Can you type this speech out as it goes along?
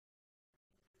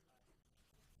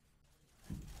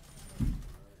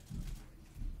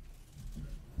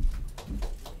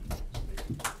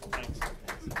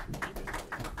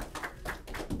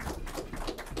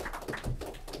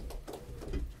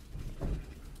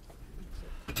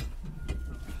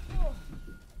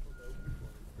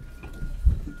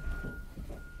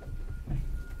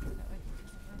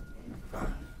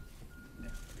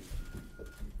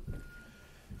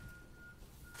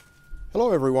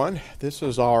Hello, everyone. This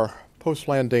is our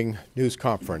post-landing news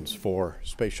conference for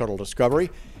Space Shuttle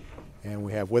Discovery, and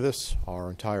we have with us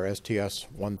our entire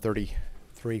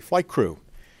STS-133 flight crew.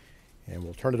 And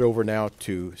we'll turn it over now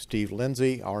to Steve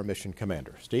Lindsey, our mission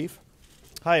commander. Steve?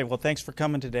 Hi, well, thanks for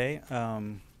coming today.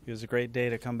 It was a great day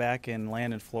to come back and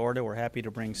land in Florida. We're happy to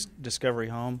bring Discovery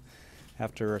home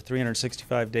after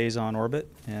 365 days on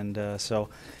orbit, and so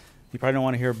you probably don't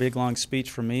want to hear a big, long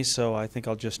speech from me, so I think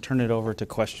I'll just turn it over to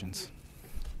questions.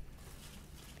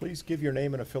 Please give your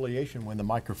name and affiliation when the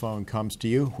microphone comes to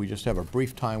you. We just have a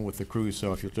brief time with the crew,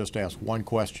 so if you'll just ask one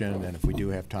question, and if we do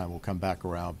have time, we'll come back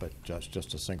around, but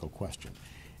just a single question.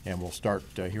 And we'll start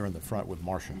here in the front with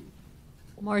Marcia.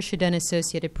 Marcia Dunn,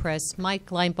 Associated Press.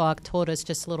 Mike Leinbach told us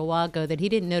just a little while ago that he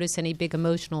didn't notice any big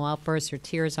emotional outbursts or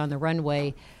tears on the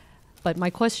runway. But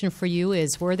my question for you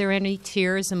is, were there any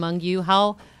tears among you?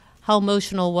 How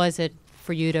emotional was it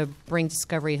for you to bring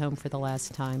Discovery home for the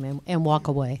last time and walk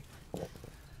away?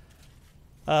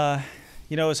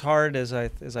 You know, as hard as I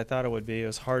thought it would be. It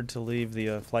was hard to leave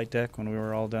the flight deck when we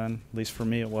were all done. At least for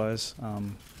me, it was.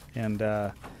 You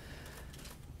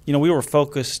know, we were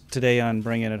focused today on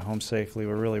bringing it home safely.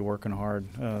 We were really working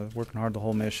hard the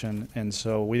whole mission, and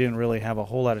so we didn't really have a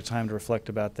whole lot of time to reflect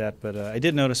about that. But I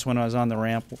did notice when I was on the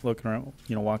ramp, looking around,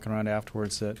 walking around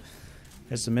afterwards, that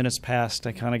as the minutes passed,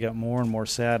 I kind of got more and more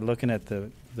sad looking at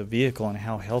the vehicle and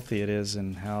how healthy it is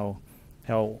and how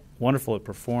wonderful it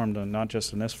performed, and not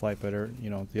just in this flight, but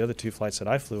the other two flights that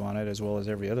I flew on it, as well as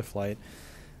every other flight.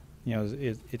 You know,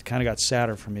 it kind of got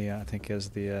sadder for me, I think, as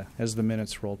the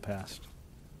minutes rolled past.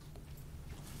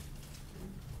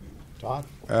 Todd?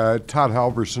 Todd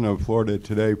Halverson of Florida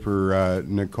Today for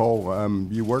Nicole.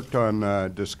 You worked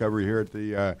on Discovery here at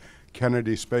the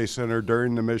Kennedy Space Center.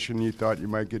 During the mission, you thought you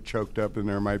might get choked up and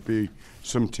there might be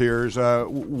some tears.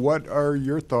 What are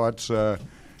your thoughts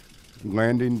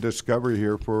landing Discovery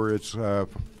here for its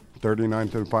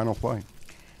 39th and final flight?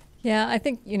 Yeah, I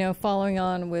think, following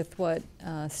on with what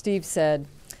Steve said,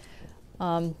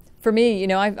 for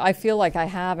me, I feel like I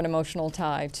have an emotional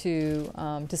tie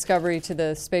to Discovery, to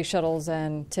the space shuttles,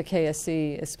 and to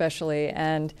KSC especially.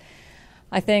 And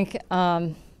I think,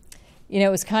 it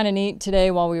was kind of neat today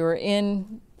while we were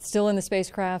still in the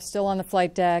spacecraft, still on the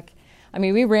flight deck. I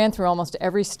mean, we ran through almost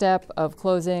every step of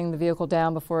closing the vehicle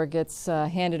down before it gets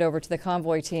handed over to the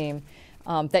convoy team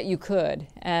that you could.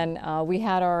 And we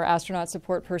had our astronaut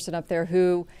support person up there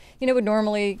who, would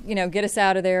normally, get us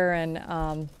out of there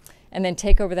and then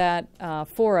take over that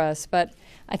for us. But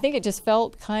I think it just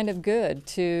felt kind of good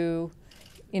to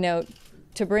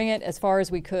bring it as far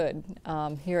as we could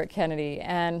here at Kennedy.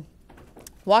 And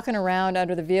walking around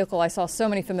under the vehicle, I saw so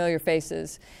many familiar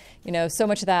faces. So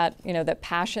much of that, that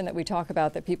passion that we talk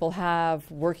about that people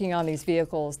have working on these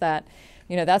vehicles, that,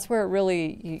 that's where it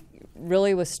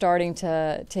really was starting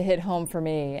to hit home for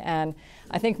me. And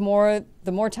I think the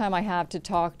more time I have to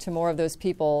talk to more of those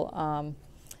people,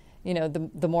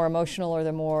 the more emotional or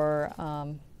the more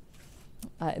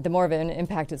of an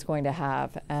impact it's going to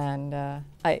have. And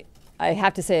I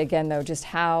have to say again, though, just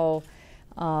how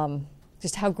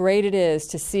great it is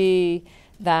to see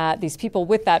that these people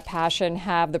with that passion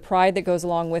have the pride that goes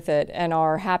along with it and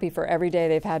are happy for every day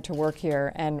they've had to work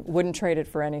here and wouldn't trade it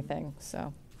for anything.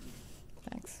 So,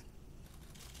 thanks.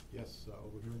 Yes,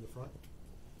 over here in the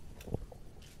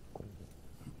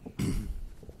front.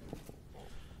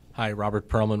 Hi, Robert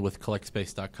Perlman with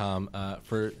CollectSpace.com.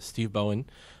 For Steve Bowen,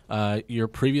 your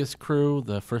previous crew,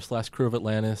 the last crew of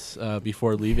Atlantis,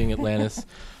 before leaving Atlantis,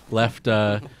 left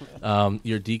your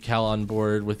decal on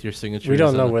board with your signature. We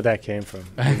don't know where that came from.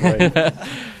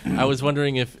 I was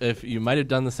wondering if you might have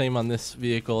done the same on this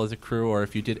vehicle as a crew, or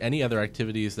if you did any other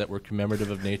activities that were commemorative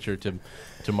of nature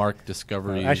to mark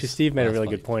Discovery. Actually, Steve made a really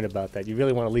good point about that. You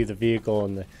really want to leave the vehicle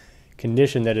in the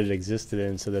condition that it existed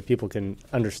in, so that people can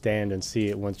understand and see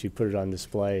it once you put it on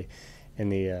display in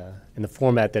the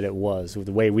format that it was,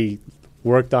 the way we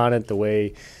worked on it, the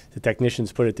way the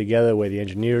technicians put it together, the way the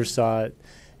engineers saw it.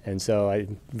 And so I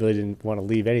really didn't want to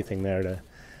leave anything there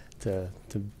to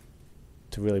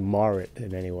really mar it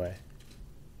in any way.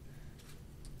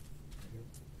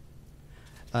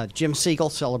 Jim Siegel,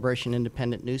 Celebration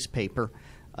Independent Newspaper.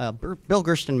 Bill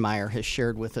Gerstenmaier has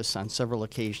shared with us on several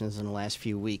occasions in the last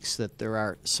few weeks that there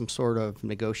are some sort of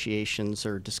negotiations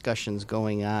or discussions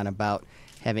going on about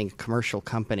having a commercial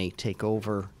company take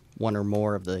over one or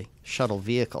more of the shuttle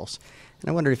vehicles. And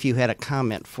I wondered if you had a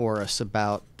comment for us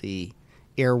about the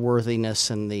airworthiness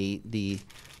and the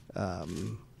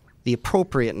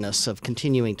appropriateness of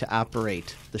continuing to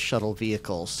operate the shuttle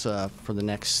vehicles for the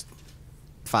next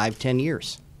 5-10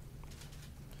 years.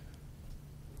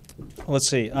 Let's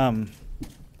see.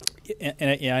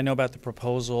 Yeah, I know about the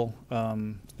proposal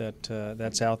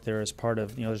that's out there as part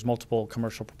of, there's multiple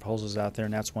commercial proposals out there,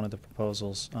 and that's one of the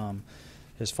proposals.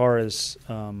 As far as,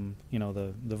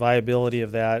 the viability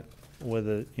of that with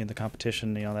the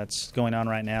competition, that's going on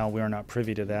right now, we are not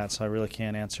privy to that, so I really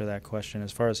can't answer that question.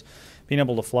 As far as being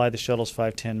able to fly the shuttles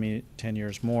 5-10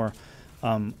 years more,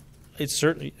 it's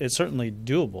certainly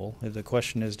doable. The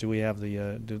question is, do we have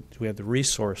the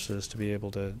resources to be able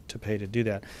to pay to do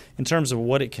that? In terms of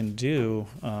what it can do,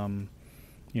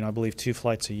 I believe 2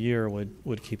 flights a year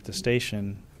would keep the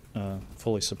station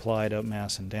fully supplied, up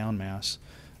mass and down mass.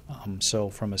 So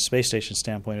from a space station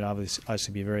standpoint, it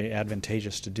obviously be very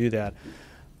advantageous to do that.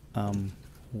 The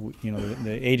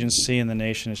agency and the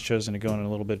nation has chosen to go in a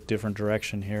little bit different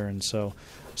direction here, and so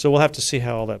we'll have to see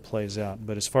how all that plays out.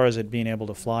 But as far as it being able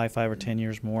to fly 5 or 10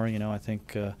 years more, I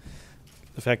think the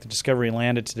fact that Discovery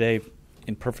landed today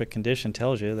in perfect condition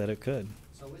tells you that it could.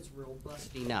 So it's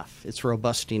robust enough. It's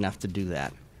robust enough to do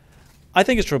that. I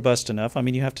think it's robust enough. I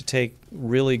mean, you have to take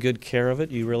really good care of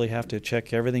it. You really have to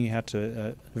check everything. You have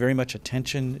to very much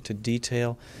attention to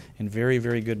detail and very,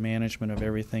 very good management of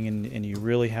everything. And you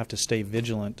really have to stay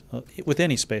vigilant with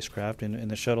any spacecraft,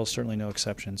 and the shuttle is certainly no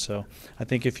exception. So I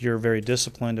think if you're very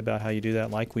disciplined about how you do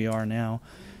that, like we are now,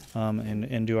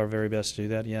 and do our very best to do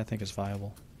that, I think it's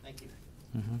viable. Thank you.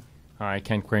 Mm-hmm. Hi,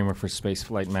 Ken Kramer for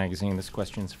Spaceflight Magazine. This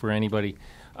question's for anybody.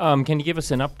 Can you give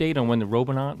us an update on when the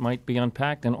Robonaut might be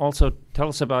unpacked? And also tell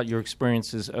us about your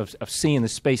experiences of seeing the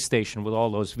space station with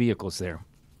all those vehicles there.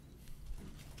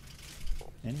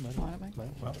 Anybody?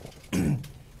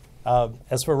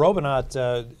 As for Robonaut,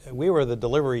 we were the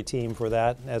delivery team for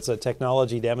that. It's a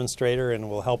technology demonstrator and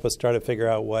will help us try to figure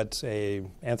out what a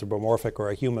anthropomorphic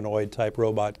or a humanoid type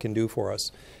robot can do for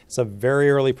us. It's a very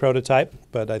early prototype,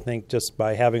 but I think just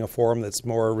by having a form that's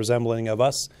more resembling of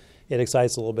us, it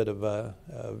excites a little bit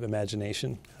of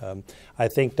imagination. I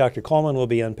think Dr. Coleman will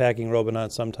be unpacking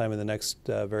Robonaut sometime in the next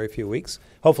very few weeks.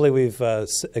 Hopefully we've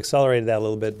accelerated that a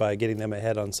little bit by getting them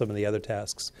ahead on some of the other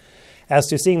tasks. As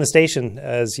to seeing the station,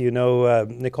 as you know,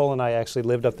 Nicole and I actually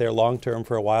lived up there long-term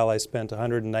for a while. I spent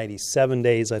 197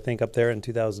 days, I think, up there in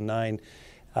 2009.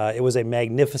 It was a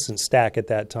magnificent stack at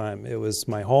that time. It was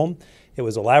my home. It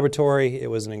was a laboratory. It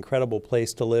was an incredible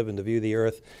place to live and to view the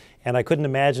Earth. And I couldn't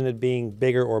imagine it being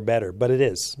bigger or better, but it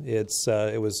is.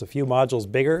 It was a few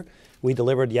modules bigger. We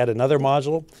delivered yet another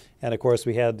module. And of course,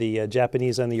 we had the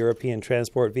Japanese and the European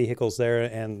transport vehicles there.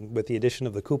 And with the addition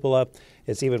of the cupola,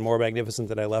 it's even more magnificent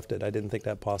than I left it. I didn't think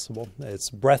that possible.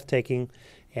 It's breathtaking.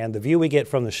 And the view we get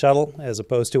from the shuttle, as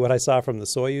opposed to what I saw from the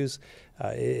Soyuz,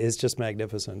 is just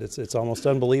magnificent. It's almost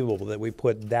unbelievable that we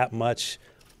put that much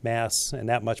mass and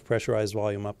that much pressurized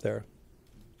volume up there.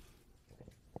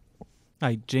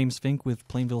 Hi, James Fink with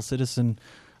Plainville Citizen.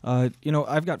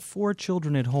 I've got 4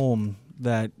 children at home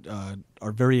that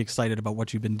are very excited about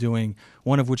what you've been doing,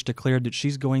 one of which declared that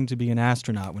she's going to be an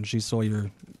astronaut when she saw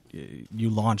you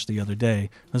launch the other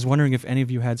day. I was wondering if any of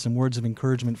you had some words of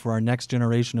encouragement for our next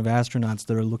generation of astronauts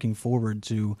that are looking forward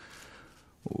to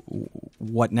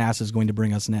what NASA is going to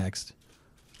bring us next.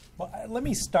 Well, let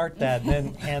me start that and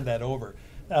then hand that over.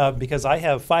 Because I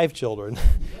have 5 children.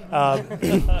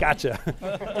 Gotcha.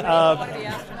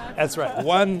 That's right.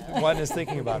 One is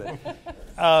thinking about it.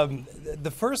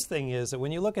 The first thing is that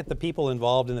when you look at the people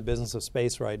involved in the business of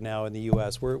space right now in the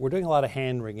U.S., we're doing a lot of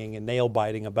hand-wringing and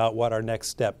nail-biting about what our next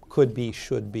step could be,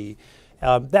 should be.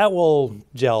 That will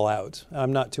gel out.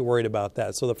 I'm not too worried about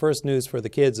that. So the first news for the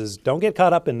kids is don't get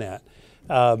caught up in that.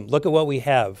 Look at what we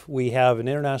have. We have an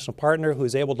international partner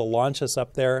who's able to launch us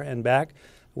up there and back.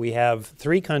 We have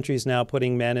 3 countries now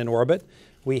putting men in orbit.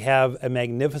 We have a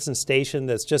magnificent station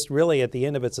that's just really at the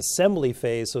end of its assembly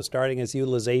phase, so starting its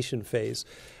utilization phase.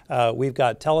 We've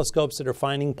got telescopes that are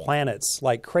finding planets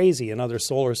like crazy in other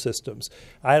solar systems.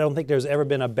 I don't think there's ever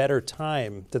been a better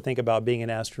time to think about being an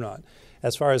astronaut.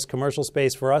 As far as commercial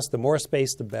space for us, the more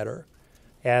space, the better.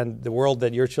 And the world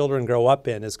that your children grow up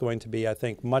in is going to be, I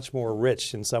think, much more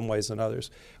rich in some ways than others.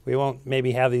 We won't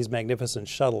maybe have these magnificent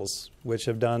shuttles, which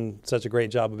have done such a great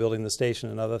job of building the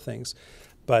station and other things.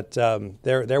 But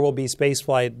there will be space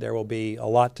flight. There will be a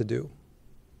lot to do.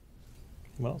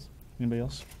 What else? Anybody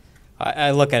else?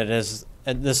 I look at it as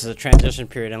this is a transition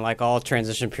period, and like all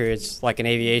transition periods, like in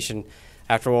aviation,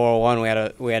 after World War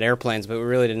I, we had airplanes, but we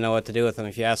really didn't know what to do with them.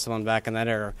 If you asked someone back in that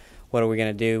era, what are we going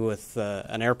to do with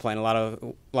an airplane? A lot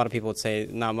of people would say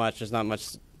not much. There's not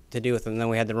much to do with them. And then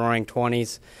we had the Roaring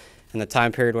 '20s, and the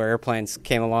time period where airplanes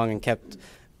came along and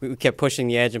we kept pushing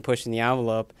the edge and pushing the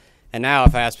envelope. And now,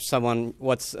 if I ask someone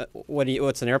what's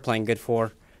an airplane good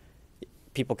for,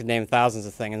 people could name thousands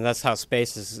of things. And that's how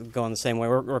space is going the same way.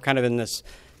 We're kind of in this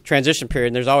transition period,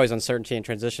 and there's always uncertainty in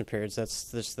transition periods.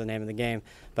 That's just the name of the game.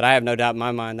 But I have no doubt in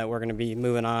my mind that we're going to be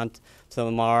moving on to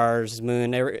Mars,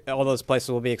 Moon, all those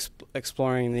places. We'll be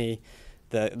exploring the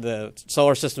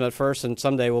solar system at first, and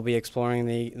someday we'll be exploring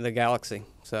the galaxy.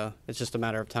 So it's just a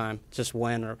matter of time. It's just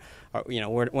when, or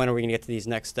when are we going to get to these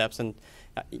next steps? And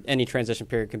any transition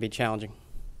period can be challenging.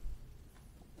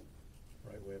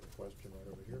 Right, we have a question right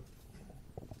over here.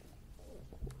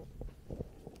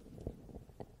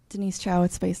 Denise Chow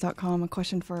at space.com. A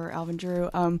question for Alvin Drew.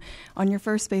 On your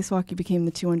first spacewalk, you became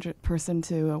the 200th person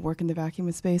to work in the vacuum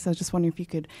of space. I was just wondering if you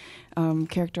could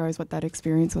characterize what that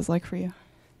experience was like for you.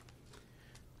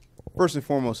 First and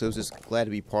foremost, I was just glad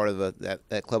to be part of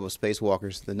that club of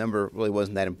spacewalkers. The number really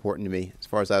wasn't that important to me. As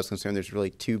far as I was concerned, there's really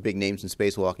two big names in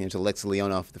spacewalking. There's Alexei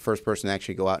Leonov, the first person to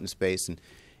actually go out into space, and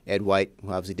Ed White,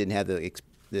 who obviously didn't have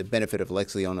the benefit of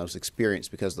Alexei Leonov's experience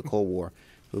because of the Cold War,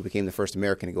 who became the first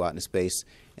American to go out into space.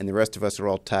 And the rest of us are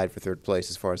all tied for third place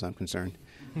as far as I'm concerned.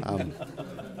 But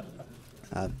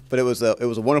it was a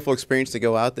wonderful experience to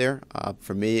go out there.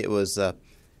 For me, it was the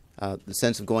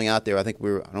sense of going out there. I think I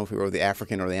don't know if we were over the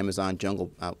African or the Amazon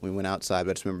jungle. We went outside,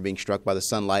 but I just remember being struck by the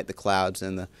sunlight, the clouds,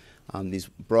 and these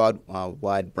broad,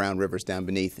 wide brown rivers down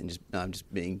beneath, and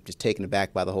just being taken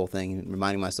aback by the whole thing, and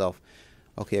reminding myself,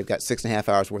 okay, I've got 6.5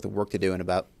 hours worth of work to do and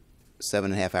about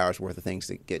 7.5 hours worth of things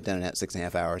to get done in that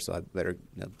 6.5 hours. So I better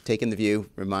take in the view,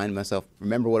 remind myself,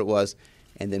 remember what it was,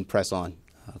 and then press on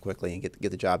quickly and get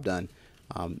the job done.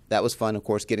 That was fun. Of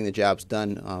course, getting the jobs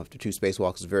done after 2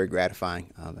 spacewalks is very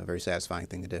gratifying, a very satisfying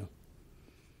thing to do.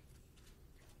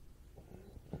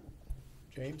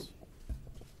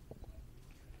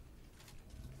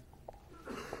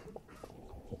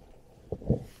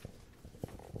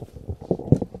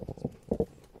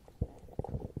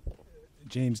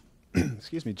 James?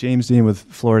 Excuse me, James Dean with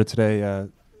Florida Today.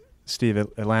 Steve,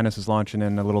 Atlantis is launching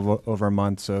in a little over a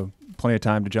month, so plenty of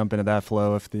time to jump into that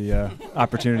flow if the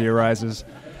opportunity arises.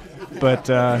 But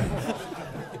I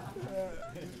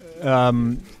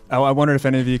wondered if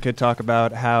any of you could talk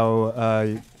about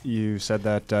how you said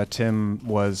that Tim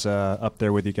was up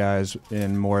there with you guys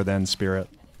in more than spirit.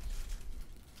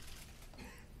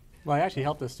 Well, he actually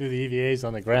helped us do the EVAs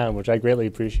on the ground, which I greatly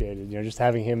appreciated. Just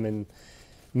having him in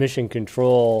mission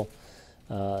control,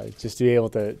 just to be able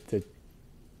to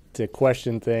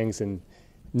question things and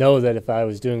know that if I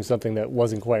was doing something that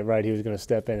wasn't quite right, he was going to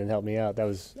step in and help me out.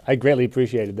 I greatly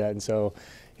appreciated that, and so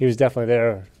he was definitely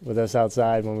there with us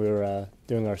outside when we were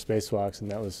doing our spacewalks, and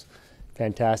that was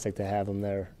fantastic to have him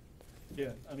there.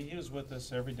 Yeah, I mean, he was with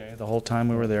us every day, the whole time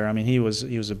we were there. I mean, he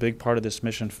was a big part of this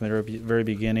mission from the very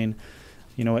beginning.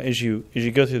 As you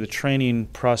go through the training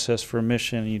process for a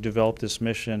mission and you develop this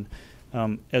mission,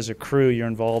 as a crew, you're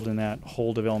involved in that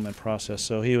whole development process.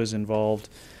 So he was involved,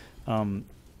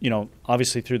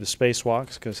 obviously through the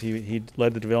spacewalks because he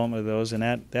led the development of those, and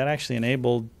that actually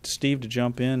enabled Steve to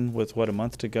jump in with, a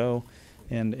month to go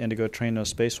and to go train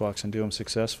those spacewalks and do them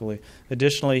successfully.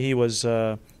 Additionally, he was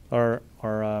our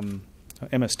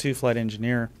MS-2 flight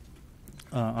engineer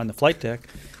on the flight deck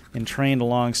and trained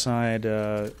alongside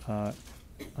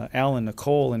Al and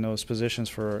Nicole in those positions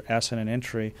for ascent and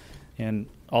entry, and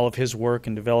all of his work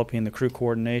in developing the crew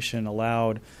coordination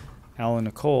allowed Al and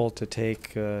Nicole to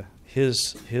take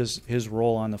his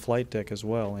role on the flight deck as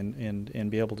well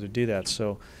and be able to do that.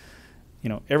 So,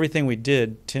 everything we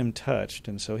did, Tim touched,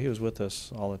 and so he was with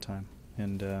us all the time.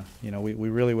 And, we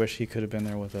really wish he could have been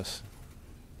there with us.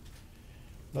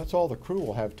 That's all the crew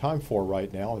will have time for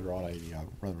right now. They're on a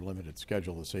rather limited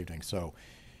schedule this evening. So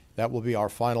that will be our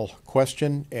final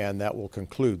question, and that will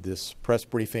conclude this press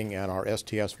briefing and our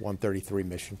STS-133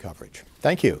 mission coverage.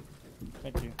 Thank you.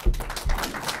 Thank you.